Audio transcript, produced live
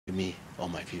me or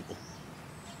my people.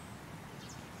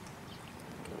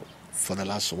 For the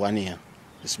last 1 year,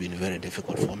 it's been very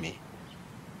difficult for me.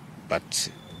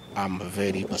 But I'm a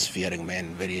very persevering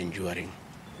man, very enduring.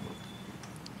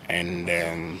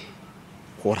 And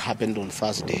what happened on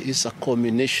Thursday is a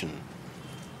culmination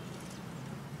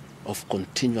of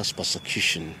continuous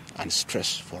persecution and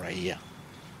stress for a year.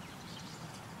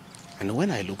 And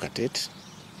when I look at it,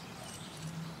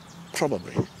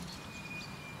 probably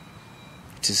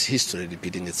it is history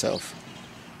repeating itself.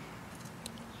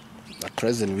 That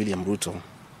President William RUTO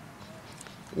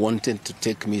wanted to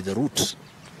take me the route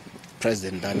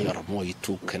President Daniel Arap Moi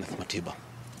took Kenneth Matiba.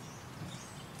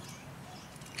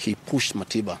 He pushed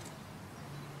Matiba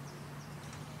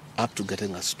up to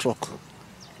getting a stroke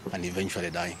and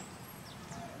eventually dying.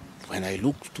 When I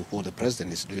look to what the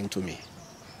president is doing to me,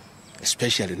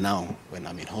 especially now when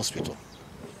I'm in hospital,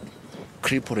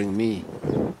 crippling me,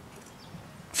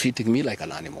 treating me like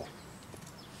an animal,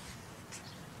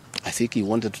 I think he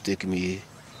wanted to take me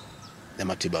the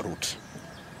Matiba route.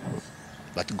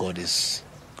 But God is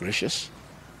gracious.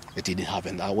 It didn't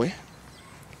happen that way.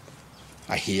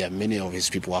 I hear many of his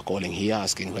people are calling here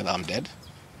asking whether I'm dead,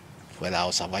 whether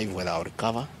I'll survive, whether I'll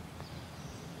recover.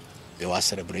 They were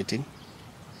celebrating.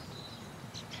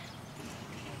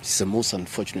 It's the most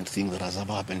unfortunate thing that has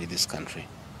ever happened in this country.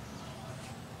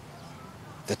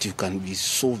 That you can be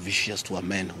so vicious to a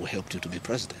man who helped you to be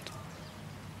president.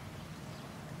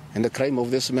 And the crime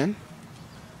of this man,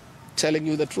 telling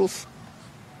you the truth.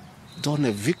 Don't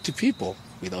evict people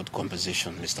without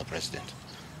compensation, Mr. President.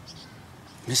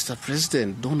 Mr.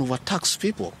 President, don't overtax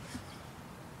people.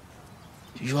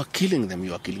 You are killing them,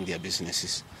 you are killing their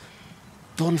businesses.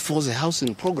 Don't force a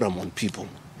housing program on people.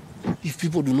 If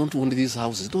people do not want these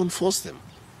houses, don't force them.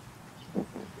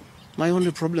 My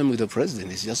only problem with the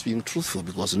president is just being truthful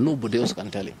because nobody else can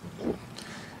tell him.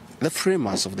 The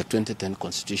framers of the 2010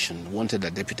 Constitution wanted a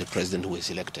deputy president who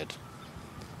is elected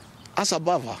as a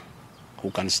buffer who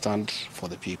can stand for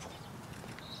the people.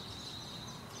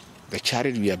 The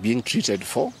charity we are being treated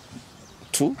for,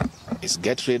 too, is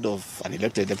get rid of an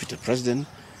elected deputy president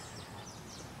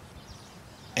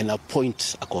and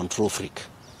appoint a control freak.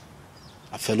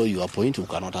 A fellow you appoint who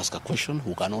cannot ask a question,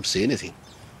 who cannot say anything.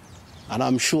 And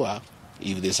I'm sure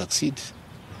if they succeed,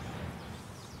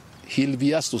 he'll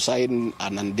be asked to sign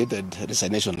an undated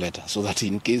resignation letter so that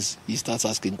in case he starts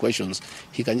asking questions,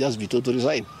 he can just be told to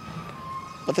resign.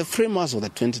 But the framers of the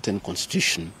 2010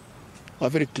 Constitution were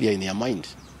very clear in their mind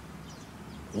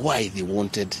why they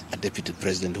wanted a deputy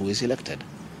president who is elected.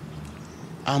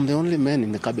 I'm the only man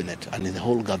in the cabinet and in the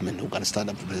whole government who can stand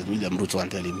up to President William RUTO and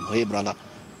tell him, hey brother,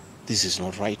 this is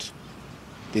not right.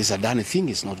 This Adani thing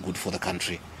is not good for the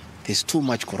country. There's too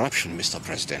much corruption, Mr.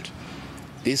 President.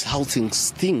 This housing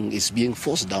thing is being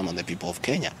forced down on the people of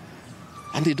Kenya.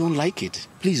 And they don't like it.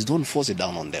 Please don't force it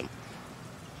down on them.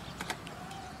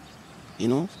 You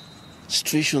know,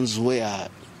 situations where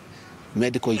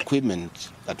medical equipment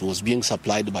that was being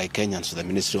supplied by Kenyans to the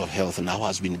Ministry of Health now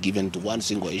has been given to one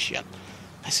single Asian.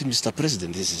 I said, Mr.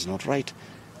 President, this is not right.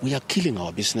 We are killing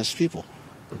our business people.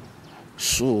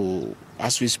 So,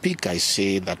 as we speak, I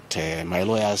say that my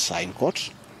lawyers are in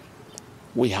court.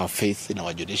 We have faith in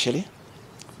our judiciary.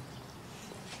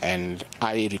 And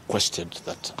I requested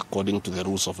that, according to the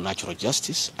rules of natural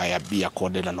justice, I be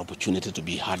accorded an opportunity to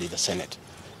be heard in the Senate.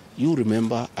 You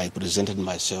remember I presented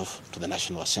myself to the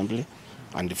National Assembly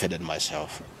and defended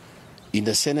myself. In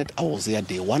the Senate, I was there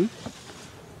day one.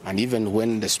 And even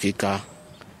when the Speaker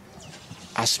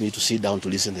asked me to sit down to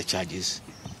listen to the charges,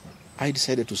 I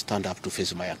decided to stand up to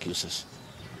face my accusers.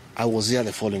 I was there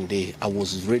the following day. I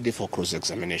was ready for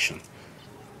cross-examination.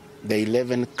 The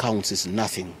 11 counts is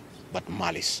nothing but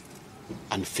malice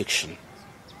and fiction.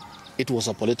 It was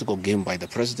a political game by the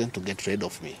president to get rid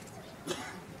of me.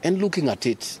 And looking at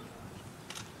it,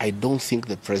 I don't think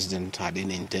the president had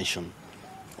any intention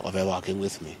of ever working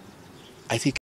with me. I think